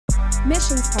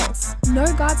Missions Pulse. Know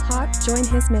God's heart, join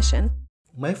His mission.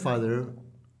 My father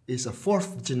is a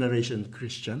fourth-generation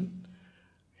Christian.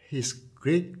 His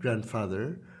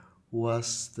great-grandfather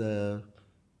was a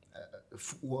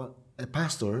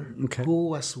pastor who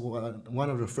was one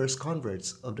of the first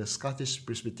converts of the Scottish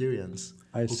Presbyterians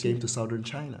who came to southern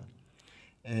China.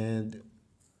 And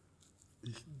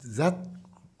that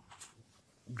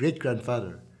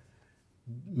great-grandfather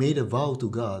made a vow to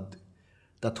God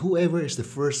that whoever is the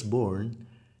firstborn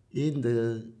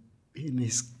in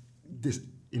his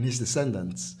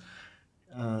descendants,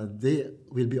 they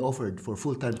will be offered for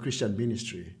full-time Christian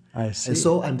ministry. I see. And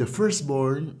so I'm the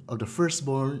firstborn of the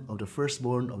firstborn of the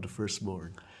firstborn of the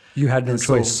firstborn. You had no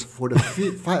choice. So for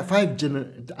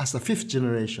the as the fifth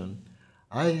generation,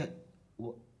 I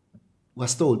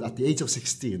was told at the age of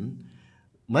 16,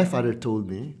 my father told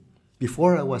me,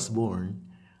 before I was born,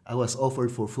 I was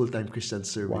offered for full-time Christian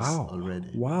service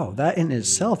already. Wow, that in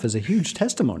itself is a huge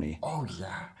testimony. Oh,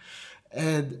 yeah.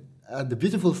 And the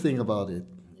beautiful thing about it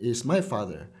is my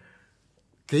father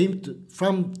came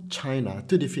from China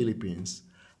to the Philippines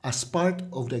as part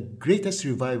of the greatest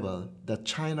revival that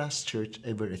China's church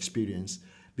ever experienced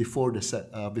before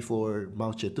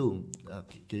Mao Zedong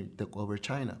took over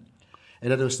China.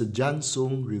 And that was the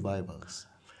Jansung revivals.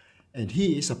 And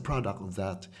he is a product of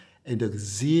that. And the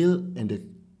zeal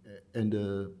and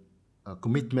the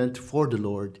commitment for the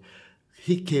Lord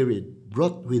he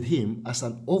brought with him as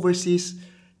an overseas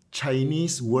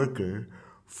Chinese worker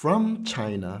from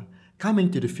China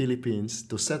coming to the Philippines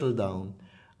to settle down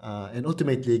and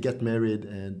ultimately get married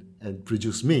and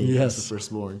produce me as the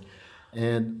firstborn.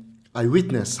 And I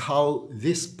witnessed how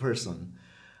this person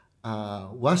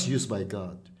was used by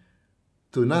God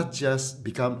to not just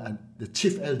become the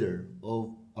chief elder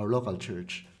of our local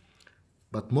church,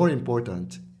 but more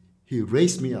important, he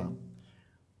raised me up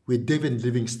with David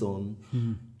Livingstone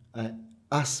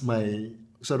as my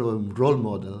sort of role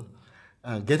model,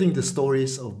 getting the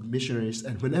stories of missionaries.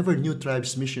 And whenever new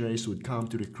tribes missionaries would come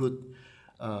to recruit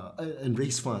and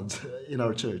raise funds in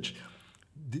our church,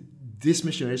 these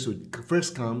missionaries would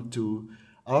first come to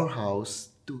our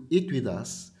house to eat with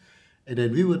us, and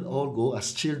then we would all go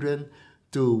as children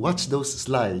to watch those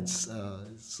slides.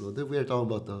 So that we are talking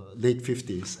about the late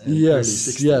 50s and early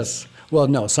 60s. Yes. Well,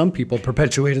 no, some people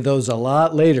perpetuated those a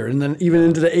lot later. And then even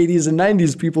into the 80s and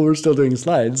 90s, people were still doing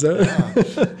slides. Yeah.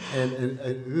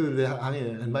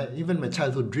 Even my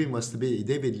childhood dream was to be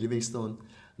David Livingstone.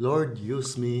 Lord,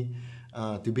 use me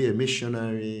to be a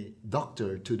missionary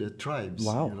doctor to the tribes.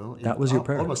 Wow, you know, that was your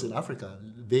prayer. Almost in Africa,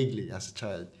 vaguely as a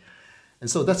child. And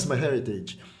so that's my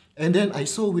heritage. And then I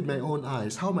saw with my own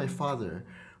eyes how my father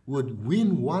would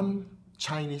win one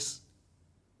Chinese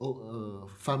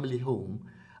family home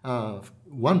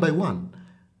one by one.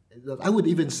 I would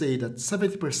even say that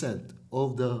 70%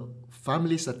 of the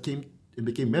families that came and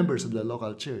became members of the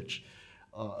local church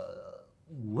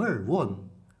were won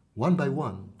one by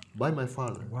one by my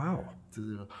father. Wow.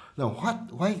 Now,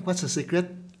 what's the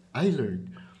secret? I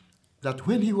learned that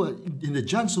when he was in the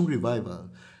Jansung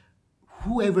revival,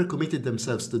 whoever committed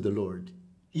themselves to the Lord,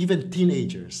 even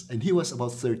teenagers, and he was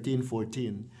about 13,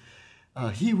 14,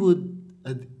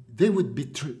 they would be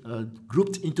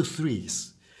grouped into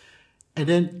threes and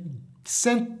then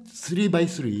sent 3 by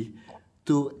 3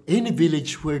 to any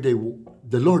village where the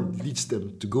Lord leads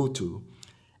them to go to,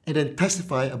 and then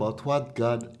testify about what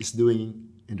God is doing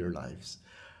in their lives.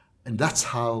 And that's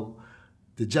how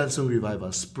the Jansung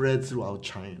revival spread throughout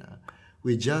China.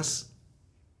 We just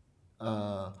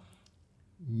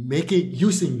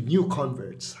using new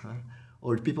converts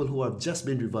or people who have just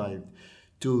been revived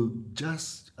to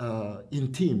just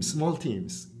in teams, small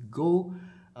teams, go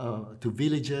to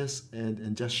villages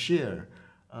and just share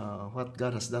what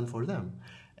God has done for them.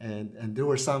 And there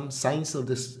were some signs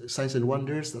and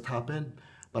wonders that happened,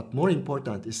 but more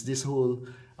important is this whole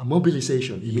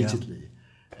mobilization immediately.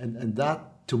 And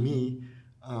that to me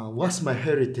was my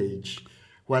heritage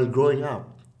while growing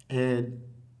up. And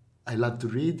I love to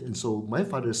read, and so my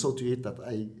father saw to it that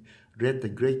I read the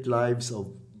great lives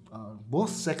of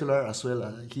both secular as well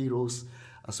as heroes,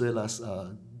 as well as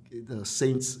the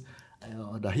saints,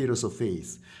 the heroes of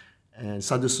faith, and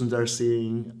Sadhu Sundar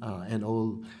Singh, and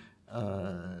all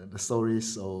the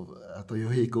stories of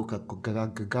Toyohiko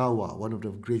Kagawa, one of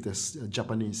the greatest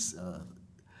Japanese.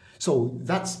 So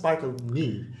that's part of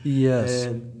me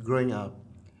and growing up.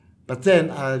 But then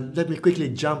let me quickly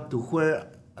jump to where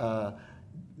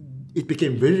it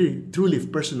became very truly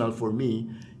personal for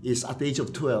me is at the age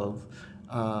of 12,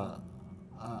 I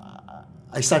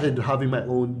started having my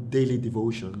own daily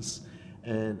devotions.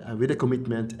 And with a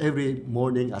commitment, every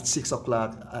morning at 6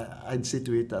 o'clock, I'd see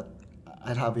to it that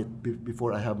I'll have it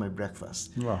before I have my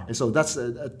breakfast. Wow. And so that's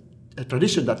a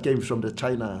tradition that came from the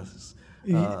China's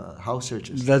house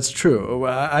churches. That's true.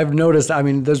 I've noticed, I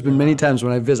mean, there's been many times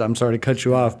when I visit, I'm sorry to cut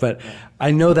you off, but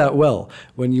I know that well.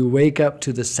 When you wake up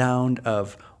to the sound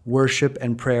of worship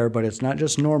and prayer, but it's not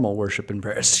just normal worship and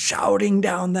prayer, it's shouting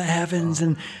down the heavens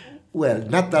and... Well,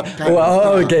 not that kind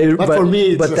okay, but for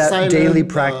me, it's but a that silent, daily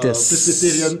practice.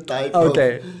 Presbyterian type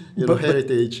of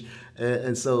heritage.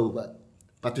 And so,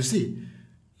 but you see,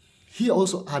 he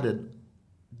also added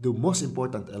the most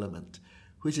important element,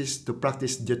 which is to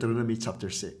practice Deuteronomy chapter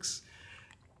 6.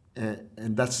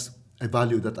 And that's a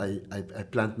value that I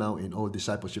plant now in all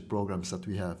discipleship programs that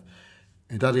we have.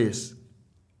 And that is,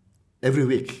 every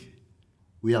week,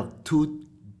 we have 2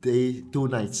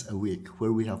 nights a week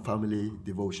where we have family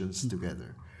devotions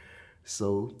together.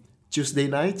 So Tuesday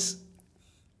nights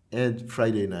and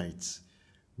Friday nights,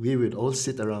 we would all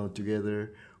sit around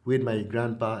together with my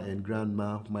grandpa and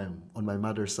grandma on my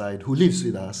mother's side, who lives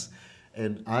with us,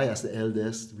 and I, as the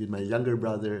eldest, with my younger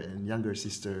brother and younger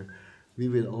sister, we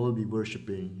will all be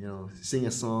worshiping, sing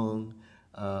a song,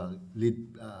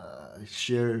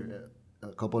 share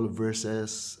a couple of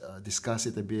verses, discuss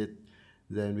it a bit,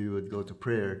 then we would go to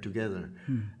prayer together.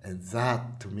 And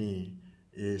that, to me,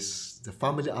 is the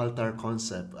family altar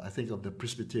concept, I think, of the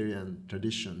Presbyterian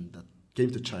tradition that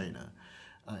came to China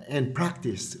and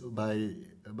practiced by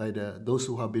those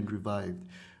who have been revived,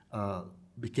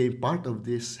 became part of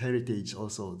this heritage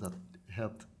also that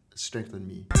helped strengthen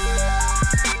me.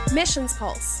 Missions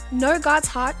Pulse. Know God's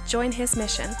heart, join His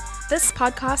mission. This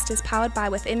podcast is powered by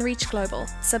Within Reach Global.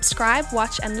 Subscribe,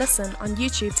 watch, and listen on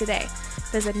YouTube today.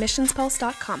 Visit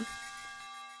missionspulse.com.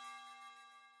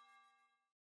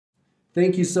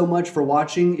 Thank you so much for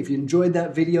watching. If you enjoyed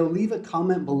that video, leave a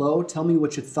comment below. Tell me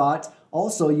what you thought.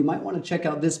 Also, you might want to check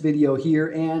out this video here,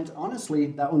 and honestly,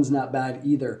 that one's not bad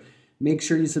either. Make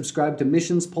sure you subscribe to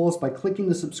Missions Pulse by clicking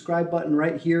the subscribe button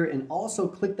right here, and also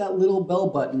click that little bell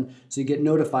button so you get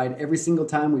notified every single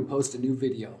time we post a new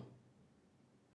video.